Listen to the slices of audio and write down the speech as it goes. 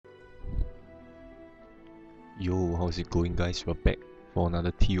Yo, how's it going guys? We're back for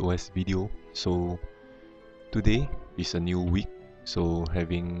another TOS video. So today is a new week, so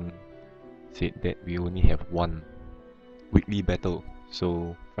having said that, we only have one weekly battle,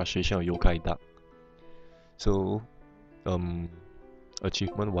 so Frustration of Yokai Dark. So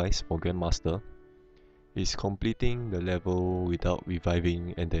achievement wise for Grandmaster is completing the level without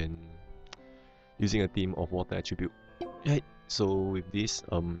reviving and then using a team of water attribute. Right. So with this,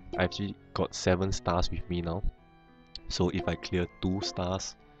 I actually got 7 stars with me now. So if I clear 2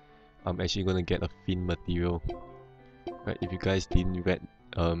 stars, I'm actually gonna get a fin material. Right, if you guys didn't read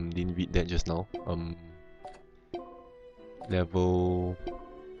that just now, level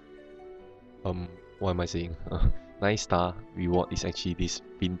what am I saying? 9 star reward is actually this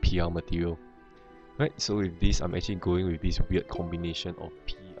fin PR material. Right, so with this, I'm actually going with this weird combination of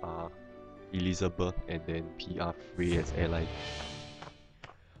PR Elizabeth and then PR Frey as ally.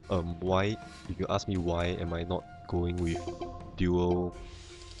 Why? If you ask me why am I not going with dual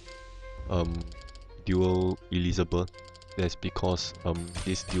Elizabeth, that's because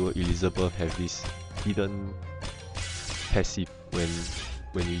this dual Elizabeth have this hidden passive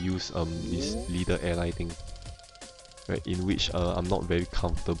when you use this leader ally thing, right? In which I'm not very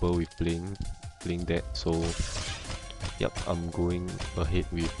comfortable with playing that. So yep, I'm going ahead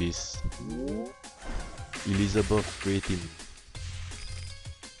with this Elizabeth Frey team.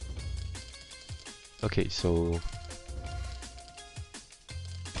 Okay, so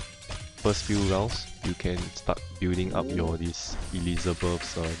first few rounds you can start building up your this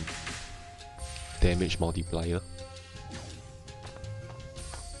Elizabeth's damage multiplier.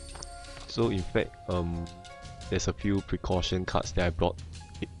 So in fact, there's a few precaution cards that I brought,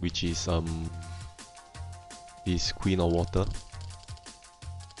 which is this Queen of Water,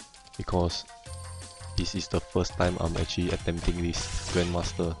 because this is the first time I'm actually attempting this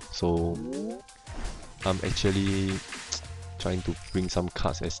Grandmaster. So I'm actually trying to bring some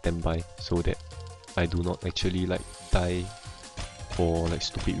cards as standby so that I do not actually like die for like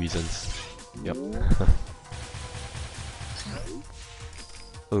stupid reasons. Yep.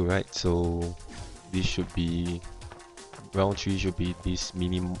 Alright, so this should be round 3 should be this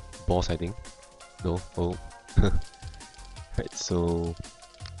mini boss, I think. No? Oh. Right, so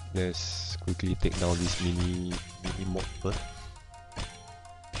let's quickly take down this mini mob first.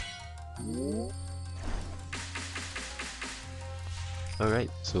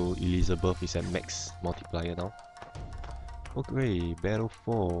 Alright, so Elizabeth is at max multiplier now. Okay, battle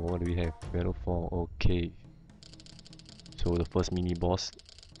 4, what do we have? Battle 4, okay. So the first mini boss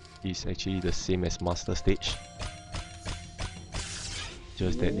is actually the same as master stage.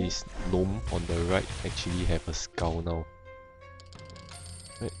 Just that this gnome on the right actually have a skull now.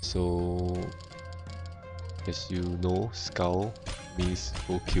 Right, so as you know, skull means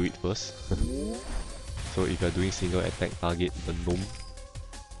go kill it first. So if you're doing single attack, target the gnome.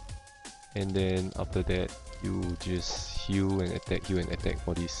 And then after that, you just heal and attack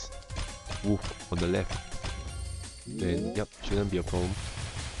for this wolf on the left. Then yep, shouldn't be a problem.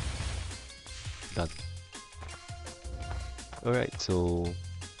 Done. Alright, so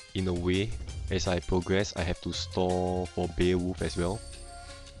in a way, as I progress, I have to store for Beowulf as well.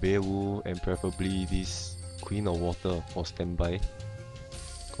 Beowulf and preferably this Queen of Water for standby,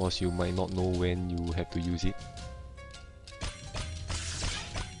 cause you might not know when you have to use it.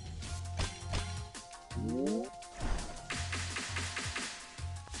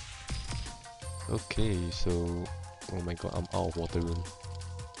 Okay, so oh my god, I'm out of water rune.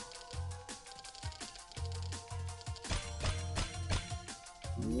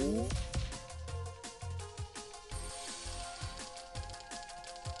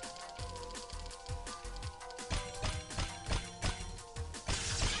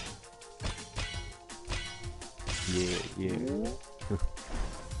 Yeah.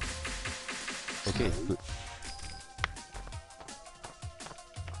 Okay, good.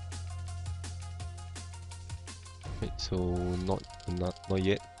 Right, so not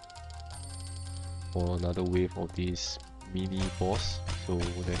yet for another wave of this mini boss. So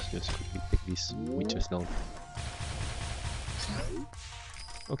let's just quickly take these witches down.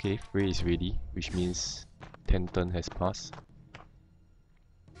 Okay, Frey is ready, which means 10 turn has passed.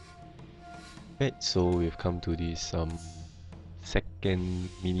 Right, so we've come to this second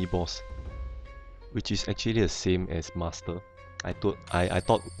mini boss, which is actually the same as master. I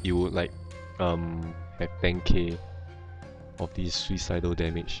thought it would like have 10k of this suicidal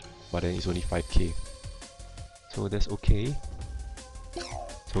damage, but then it's only 5k. So that's okay.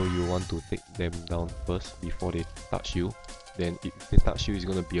 So you want to take them down first before they touch you. Then if they touch you, it's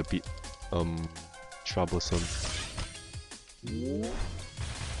gonna be a bit troublesome.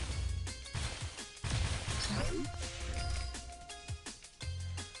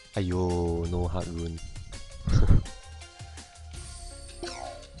 Ayo, no hard rune.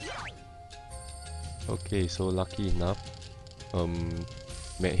 Okay, so lucky enough,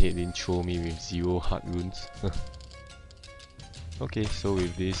 Medhead didn't throw me with 0 hard runes. Okay, so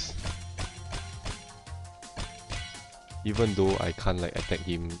with this, even though I can't like attack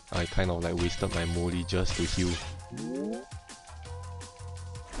him, I kind of like wasted my molly just to heal.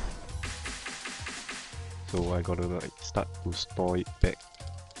 So I gotta like start to store it back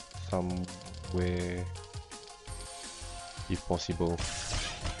somewhere if possible.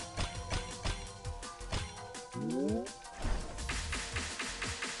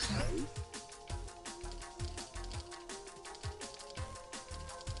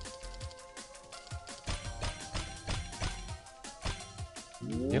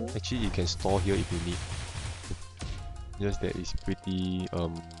 Yep, actually you can store here if you need. Just that it's pretty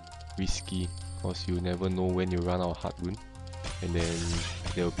risky, because you never know when you run out of hard rune, and then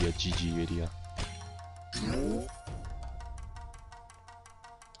there will be a GG already.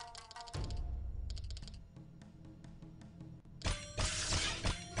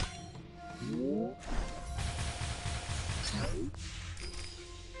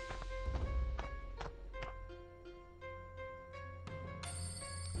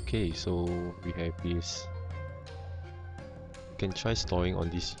 Okay, so we have this. You can try storing on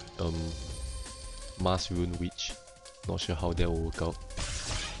this Mars Rune Witch. Not sure how that will work out.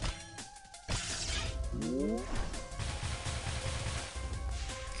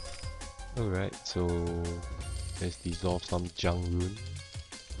 Alright, so let's dissolve some junk rune.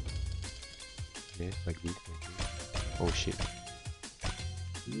 Okay, like this. Oh shit.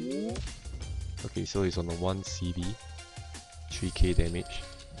 Okay, so it's on a 1 CD, 3k damage.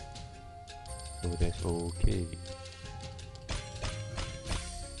 So that's okay.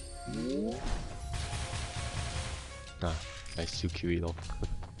 Ah, I still kill it off.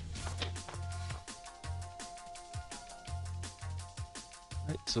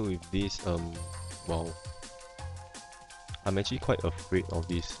 Right, so with this, wow, I'm actually quite afraid of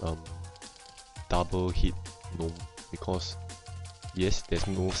this double hit gnome, because yes, there's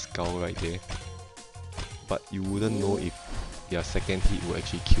no skull right there, but you wouldn't know if their second hit will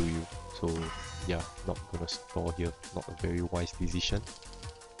actually kill you. So yeah, not gonna store here, not a very wise decision.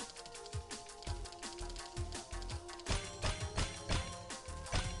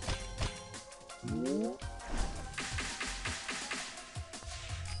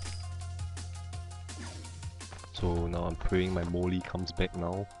 So now I'm praying my molly comes back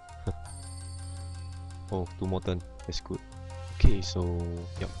now. Oh, 2 more turn, that's good. Okay, so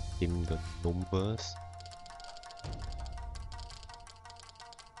yep, in the numbers.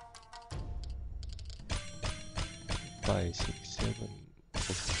 Five, 6, 7.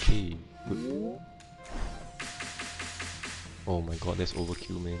 Okay, good. Oh my god, that's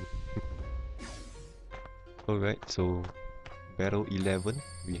overkill, man. Alright, so battle 11,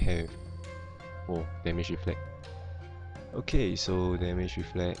 we have damage reflect. Okay, so damage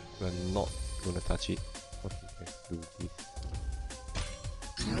reflect, we're not gonna touch it. Okay, let's do this.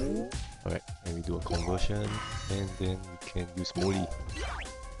 Alright, and we do a conversion, and then we can use molly.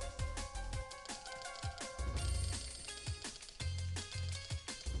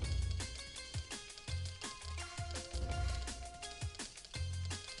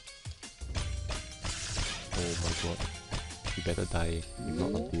 Oh my god, you better die, if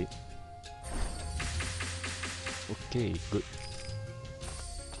not I'm dead. Okay, good.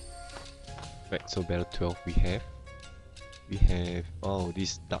 Right, so battle 12 we have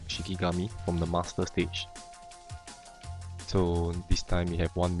this Dark Shikigami from the master stage. So this time we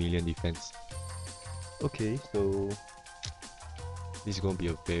have 1 million defense. Okay, so this is gonna be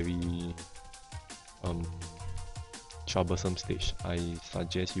a very troublesome stage. I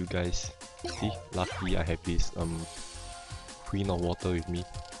suggest you guys, see, lucky I have this Queen of Water with me.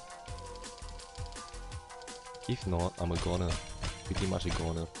 If not, I'm a goner. Pretty much a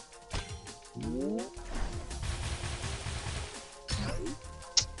goner.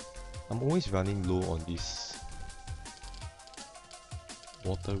 I'm always running low on this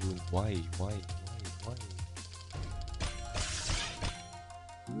water rune. Why?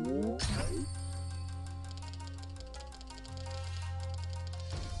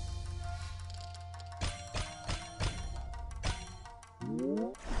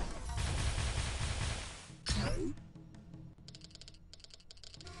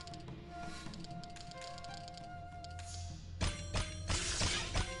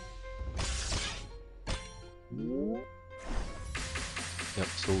 Yep,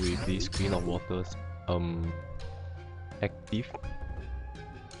 so with this Queen of Waters active,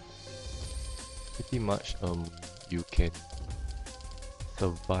 pretty much you can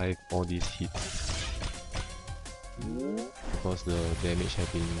survive all these hits because the damage has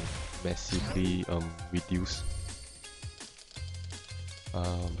been massively reduced.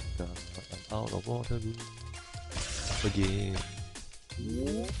 I'm out of water again.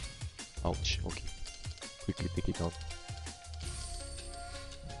 Ouch, okay. Quickly take it down.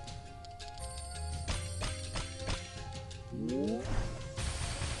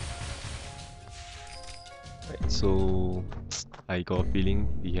 Right, so I got a feeling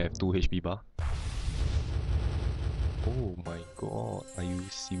we have 2 HP bar. Oh my god, are you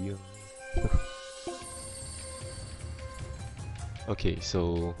serious? Okay,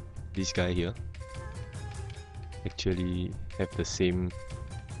 so this guy here actually have the same.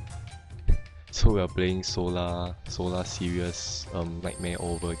 So we are playing Solar Serious Nightmare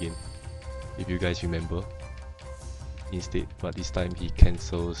all over again, if you guys remember. Instead, but this time he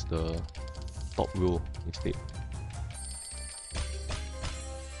cancels the top row instead.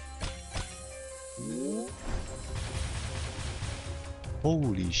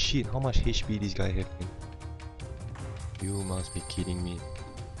 Holy shit, how much HP this guy have, man? You must be kidding me.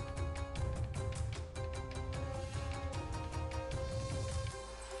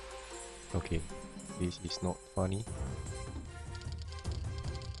 Okay, this is not funny.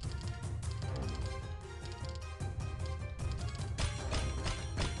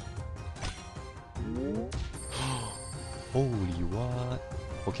 Holy what?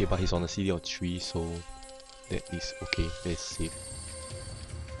 Okay, but he's on a CD of 3, so that is okay, that's safe.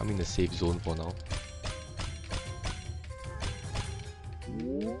 I'm in the safe zone for now.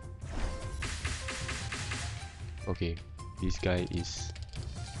 Okay, this guy is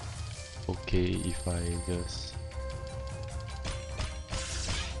okay if I just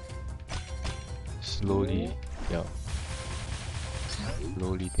slowly, yeah,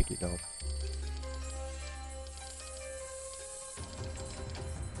 slowly take it down.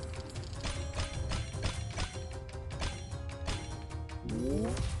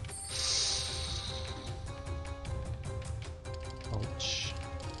 Ouch.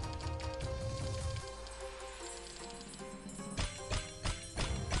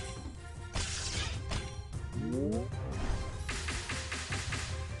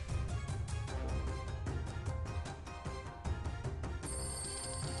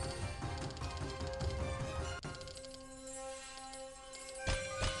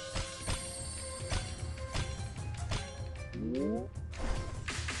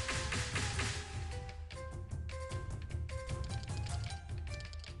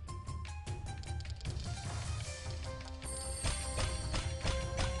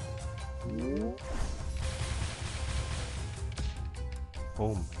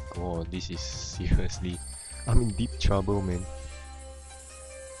 Oh my god, this is seriously... I'm in deep trouble, man.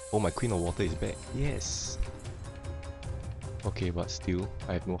 Oh, my Queen of Water is back. Yes! Okay, but still,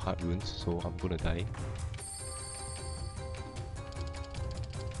 I have no heart runes, so I'm gonna die.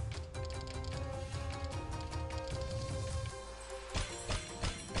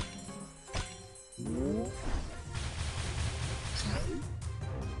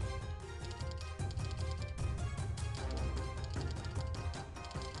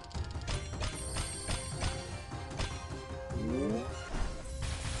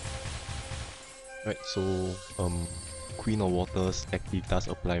 Right, so Queen of Water's active does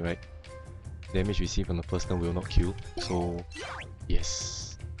apply, right? Damage received on the first turn will not kill. So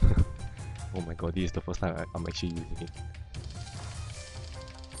yes. Oh my god, this is the first time I'm actually using it.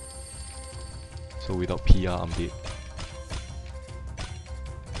 So without PR, I'm dead.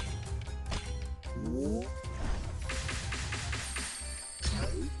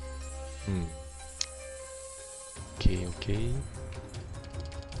 Okay.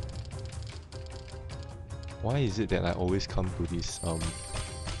 Why is it that I always come to this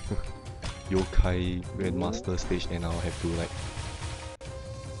Youkai Grandmaster stage and I'll have to like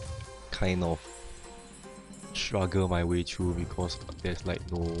kind of struggle my way through because there's like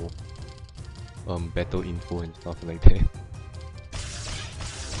no battle info and stuff like that.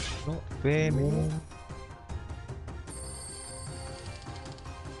 Not fair, man.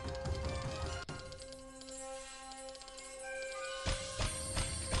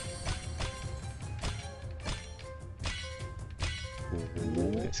 Oh,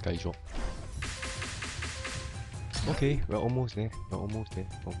 that sky drop. Okay, we're almost there. Almost there.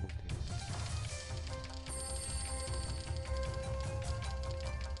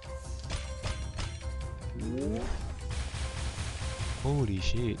 Holy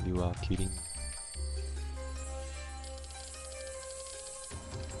shit, you are kidding me.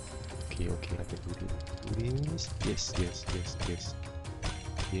 Okay, I can do this.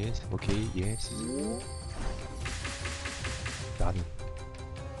 Yes, okay, yes. Done.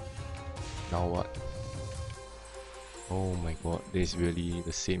 Now what? Oh my god, this is really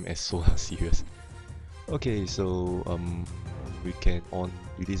the same as Solar Serious. Okay, so we can on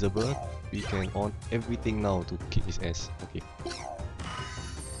Elizabeth, we can on everything now to kick his ass. Okay.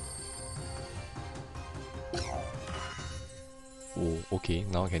 Oh, okay,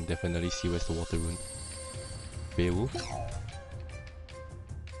 now I can definitely see where's the water rune. Beowulf.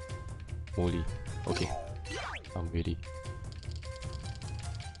 Holy. Okay, I'm ready.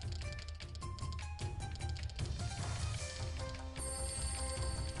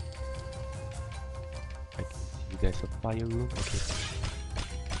 I can see there's a fire rune. Okay.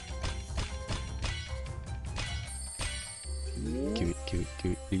 Kill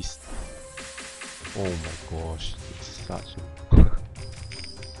it, please. Oh my gosh, it's such a...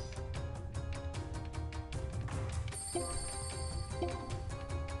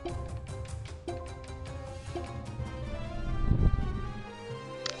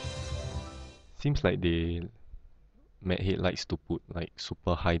 Seems like Madhead likes to put like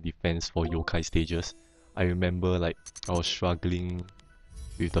super high defense for yokai stages. I remember like I was struggling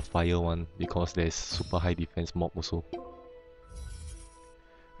with the fire one because there's super high defense mob also.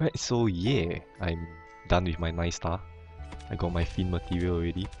 Right, so yeah, I'm done with my 9 star. I got my fin material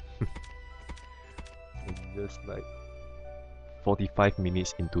already. And just like 45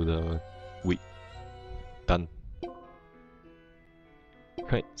 minutes into the week. Done.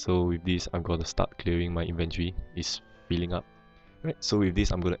 Right, so with this I'm gonna start clearing my inventory. It's filling up. Right, so with this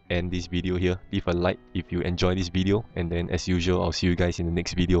I'm gonna end this video here. Leave a like if you enjoy this video, and then as usual I'll see you guys in the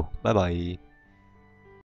next video. Bye bye.